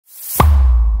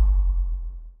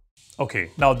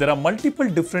Okay, now there are multiple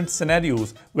different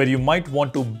scenarios where you might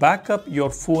want to back up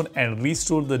your phone and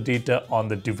restore the data on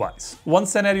the device. One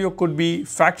scenario could be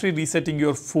factory resetting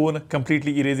your phone,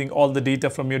 completely erasing all the data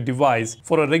from your device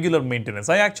for a regular maintenance.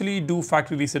 I actually do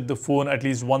factory reset the phone at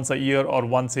least once a year or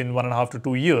once in 1.5 to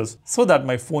 2 years so that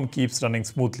my phone keeps running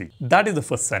smoothly. That is the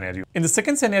first scenario. In the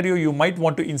second scenario, you might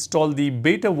want to install the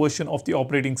beta version of the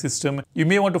operating system. You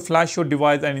may want to flash your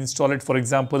device and install it. For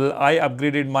example, I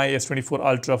upgraded my S24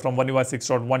 Ultra from One UI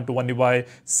 6.1 to One UI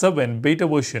 7 beta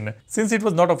version. Since it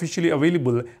was not officially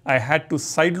available, I had to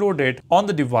sideload it on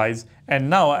the device, and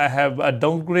now I have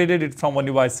downgraded it from One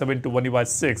UI 7 to One UI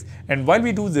 6. And while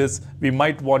we do this, we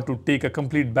might want to take a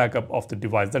complete backup of the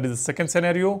device. That is the second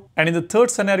scenario. And in the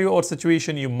third scenario or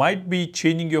situation, you might be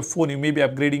changing your phone, you may be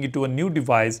upgrading it to a new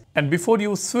device, and before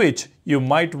you switch, you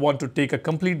might want to take a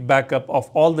complete backup of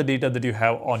all the data that you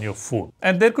have on your phone.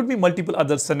 And there could be multiple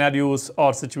other scenarios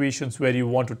or situations where you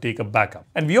want to take a backup.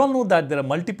 And we all know that there are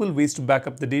multiple ways to back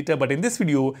up the data, but in this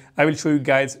video, I will show you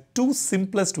guys two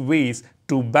simplest ways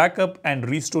to back up and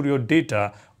restore your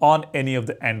data on any of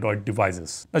the Android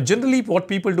devices. Now, generally what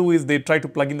people do is they try to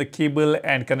plug in the cable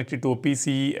and connect it to a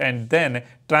PC and then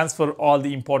transfer all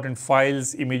the important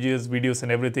files, images, videos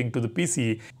and everything to the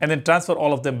PC and then transfer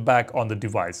all of them back on the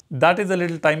device. That is a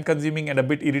little time consuming and a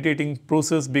bit irritating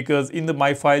process because in the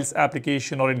My Files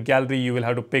application or in Gallery, you will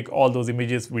have to pick all those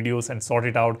images, videos and sort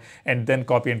it out and then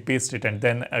copy and paste it and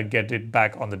then get it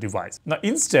back on the device. Now,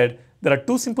 instead, there are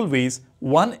two simple ways.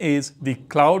 One is the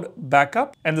cloud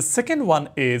backup and the second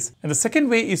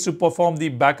way is to perform the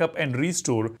backup and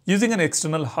restore using an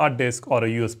external hard disk or a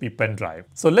USB pen drive.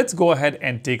 So let's go ahead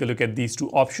and take a look at these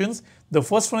two options. The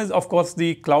first one is of course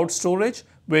the cloud storage,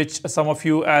 which some of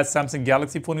you as Samsung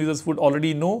Galaxy phone users would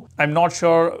already know. I'm not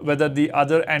sure whether the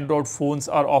other Android phones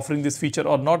are offering this feature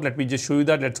or not. Let me just show you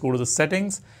that. Let's go to the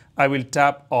settings. I will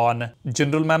tap on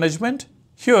General Management.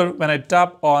 Here, when I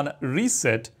tap on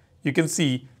Reset, you can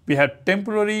see we have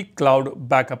temporary cloud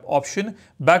backup option.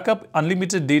 Backup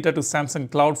unlimited data to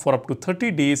Samsung Cloud for up to 30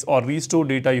 days or restore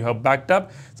data you have backed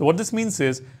up. So what this means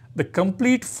is the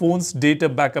complete phone's data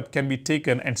backup can be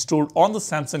taken and stored on the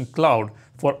Samsung Cloud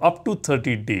for up to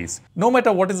 30 days. No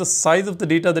matter what is the size of the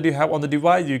data that you have on the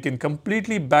device, you can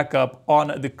completely back up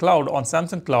on the cloud, on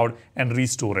Samsung Cloud and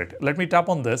restore it. Let me tap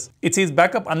on this. It says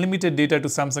backup unlimited data to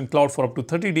Samsung Cloud for up to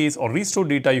 30 days or restore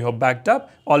data you have backed up.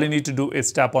 All you need to do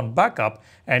is tap on backup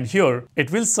and here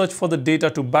it will search for the data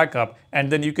to backup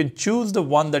and then you can choose the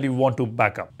one that you want to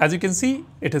backup. As you can see,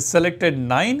 it has selected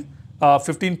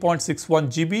 15.61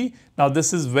 GB. Now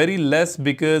this is very less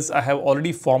because I have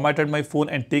already formatted my phone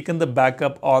and taken the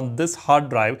backup on this hard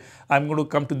drive. I'm going to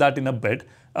come to that in a bit.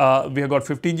 We have got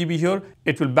 15 GB here.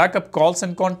 It will back up calls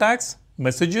and contacts,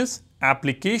 messages,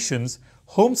 applications,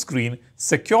 home screen,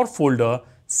 secure folder,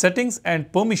 settings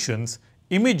and permissions,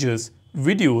 images,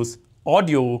 videos,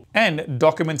 audio and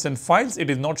documents and files.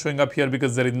 It is not showing up here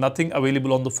because there is nothing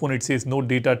available on the phone. It says no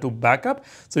data to backup.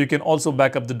 So you can also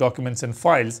back up the documents and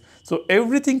files. So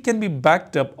everything can be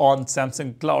backed up on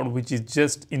Samsung Cloud, which is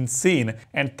just insane.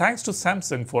 And thanks to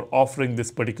Samsung for offering this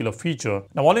particular feature.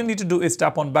 Now all you need to do is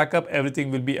tap on backup.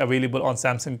 Everything will be available on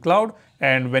Samsung Cloud.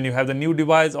 And when you have the new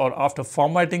device or after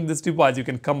formatting this device, you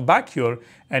can come back here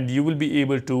and you will be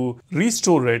able to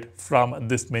restore it from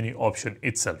this menu option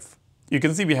itself. You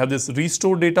can see we have this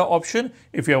restore data option.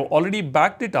 If you have already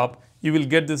backed it up, you will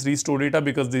get this restore data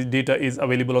because the data is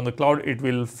available on the cloud. It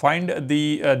will find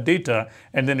the data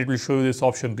and then it will show you this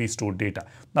option restore data.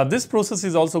 Now this process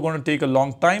is also going to take a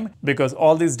long time because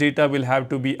all this data will have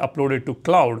to be uploaded to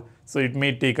cloud. So it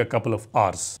may take a couple of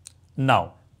hours.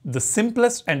 Now, the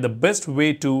simplest and the best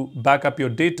way to back up your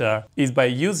data is by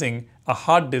using a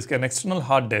hard disk, an external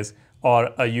hard disk, or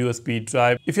a USB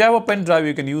drive. If you have a pen drive,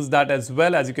 you can use that as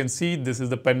well. As you can see, this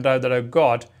is the pen drive that I've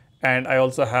got. And I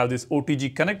also have this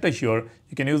OTG connector here.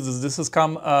 You can use this. This has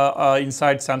come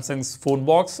inside Samsung's phone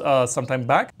box sometime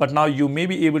back. But now you may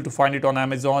be able to find it on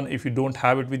Amazon if you don't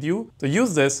have it with you. So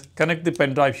use this, connect the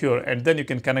pen drive here, and then you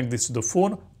can connect this to the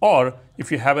phone. Or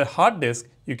if you have a hard disk,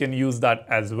 you can use that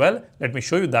as well. Let me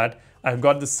show you that. I've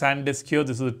got this SanDisk here.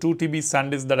 This is a 2 TB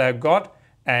SanDisk that I've got.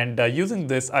 And using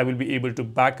this, I will be able to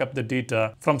back up the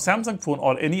data from Samsung phone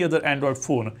or any other Android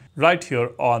phone right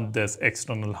here on this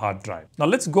external hard drive. Now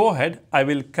let's go ahead. I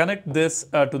will connect this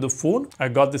to the phone. I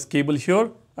got this cable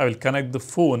here. I will connect the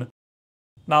phone.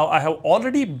 Now I have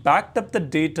already backed up the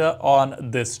data on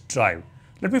this drive.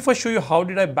 Let me first show you how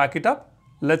did I back it up.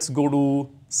 Let's go to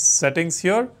settings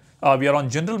here. We are on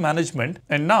general management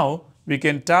and now we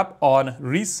can tap on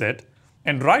reset.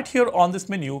 And right here on this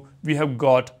menu, we have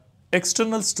got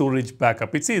external storage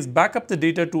backup. It says backup the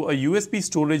data to a USB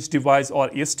storage device or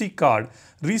SD card,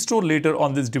 restore later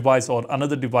on this device or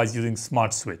another device using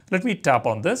Smart Switch. Let me tap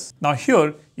on this. Now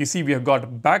here you see we have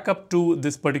got backup to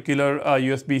this particular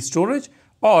USB storage,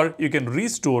 or you can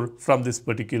restore from this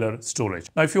particular storage.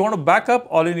 Now if you want to backup,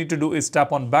 all you need to do is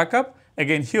tap on backup.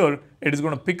 Again here it is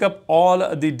going to pick up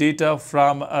all the data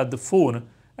from the phone,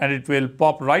 and it will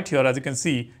pop right here. As you can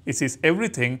see, it says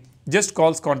everything, just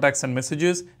calls, contacts and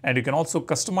messages. And you can also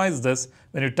customize this.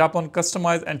 When you tap on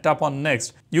customize and tap on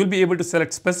next, you'll be able to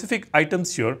select specific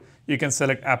items here. You can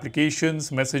select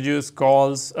applications, messages,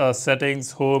 calls,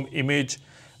 settings, home, image,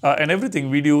 and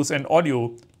everything, videos and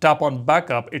audio. Tap on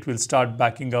backup, it will start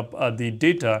backing up the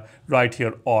data right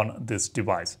here on this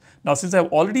device. Now since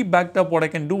I've already backed up, what I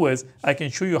can do is I can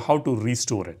show you how to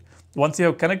restore it. Once you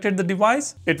have connected the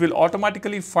device, it will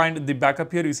automatically find the backup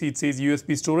here. You see it says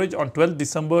USB storage on 12th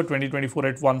December 2024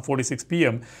 at 1:46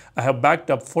 p.m. I have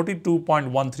backed up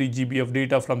 42.13 GB of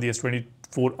data from the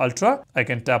S24 Ultra. I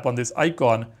can tap on this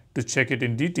icon to check it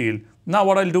in detail. Now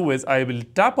what I'll do is I will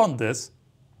tap on this.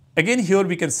 Again here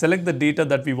we can select the data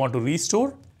that we want to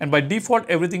restore, and by default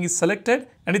everything is selected,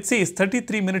 and it says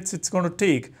 33 minutes it's going to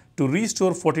take to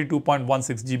restore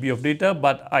 42.16 GB of data,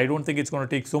 but I don't think it's going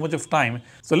to take so much of time.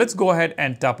 So let's go ahead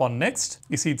and tap on next.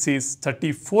 You see it says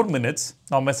 34 minutes.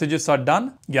 Now messages are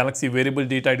done. Galaxy wearable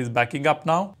data, it is backing up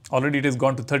now. Already it has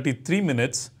gone to 33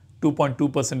 minutes.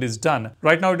 2.2% is done.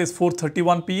 Right now it is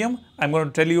 4:31 p.m. I'm going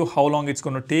to tell you how long it's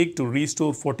going to take to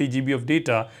restore 40 GB of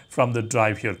data from the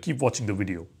drive here. Keep watching the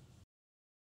video.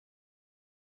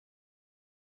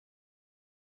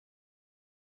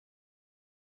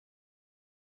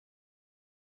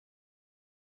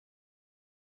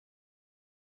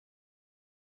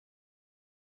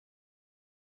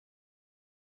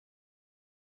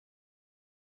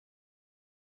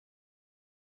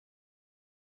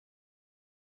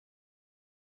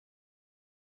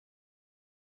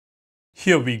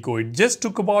 Here we go. It just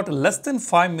took about less than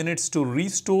 5 minutes to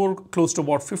restore close to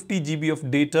about 50 GB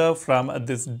of data from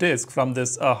this disk, from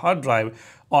this hard drive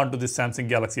onto the Samsung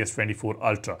Galaxy S24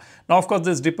 Ultra. Now, of course,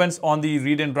 this depends on the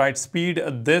read and write speed.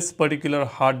 This particular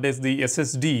hard disk, the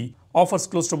SSD, offers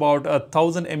close to about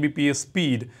 1000 Mbps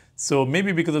speed. So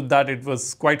maybe because of that, it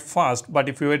was quite fast. But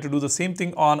if you were to do the same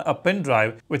thing on a pen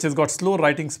drive, which has got slow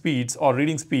writing speeds or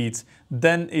reading speeds,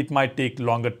 then it might take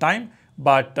longer time.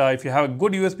 But if you have a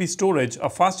good USB storage, a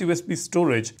fast USB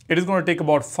storage, it is going to take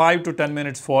about 5 to 10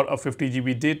 minutes for a 50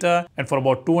 GB data. And for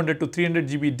about 200 to 300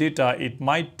 GB data, it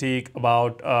might take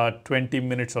about 20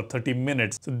 minutes or 30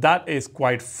 minutes. So that is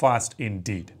quite fast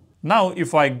indeed. Now,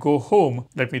 if I go home,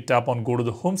 let me tap on go to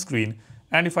the home screen.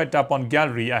 And if I tap on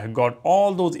gallery, I have got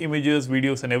all those images,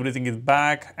 videos and everything is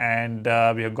back. And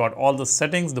we have got all the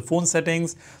settings, the phone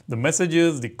settings, the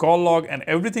messages, the call log, and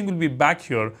everything will be back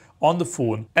here on the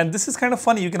phone. And this is kind of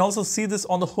funny. You can also see this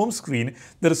on the home screen.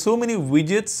 There are so many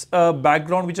widgets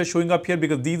background which are showing up here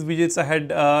because these widgets I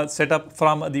had set up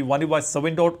from the One UI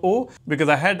 7.0 because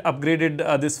I had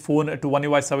upgraded this phone to One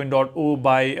UI 7.0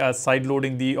 by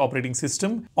sideloading the operating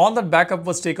system. All that backup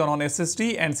was taken on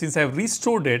SSD, and since I have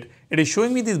restored it, it is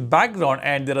showing me this background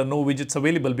and there are no widgets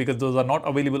available because those are not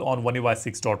available on One UI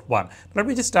 6.1. Let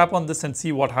me just tap on this and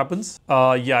see what happens.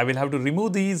 Yeah, I will have to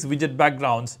remove these widget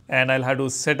backgrounds and I'll have to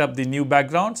set up the new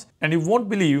backgrounds, and you won't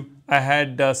believe I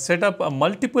had set up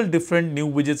multiple different new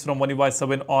widgets from One UI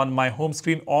 7 on my home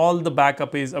screen. All the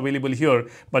backup is available here,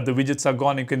 but the widgets are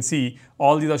gone. You can see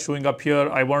all these are showing up here.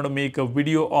 I wanted to make a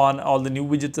video on all the new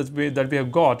widgets that we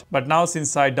have got, but now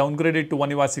since I downgraded to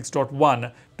One UI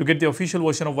 6.1 to get the official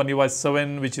version of One UI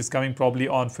 7, which is coming probably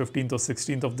on 15th or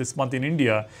 16th of this month in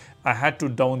India, I had to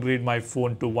downgrade my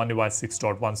phone to One UI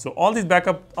 6.1. So all these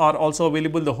backup are also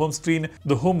available. The home screen,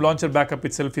 the home launcher backup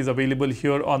itself is available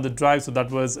here on the drive. So that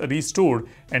was restored,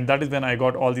 and that is when I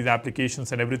got all these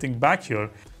applications and everything back here.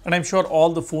 And I'm sure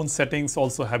all the phone settings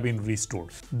also have been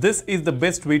restored. This is the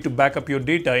best way to back up your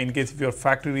data in case if you're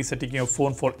factory resetting your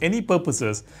phone for any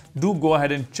purposes. Do go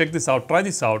ahead and check this out, try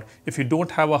this out. If you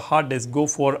don't have a hard disk, go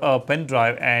for a pen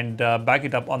drive and back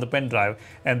it up on the pen drive,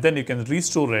 and then you can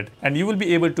restore it and you will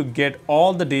be able to get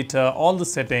all the data, all the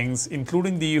settings,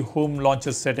 including the home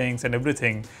launcher settings and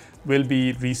everything will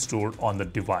be restored on the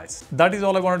device. That is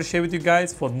all I wanted to share with you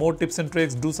guys. For more tips and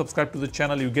tricks, do subscribe to the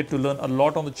channel. You get to learn a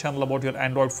lot on the channel about your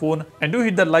Android phone, and do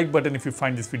hit that like button if you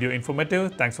find this video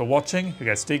informative. Thanks for watching. You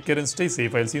guys take care and stay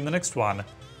safe. I'll see you in the next one.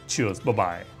 Cheers.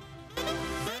 Bye-bye.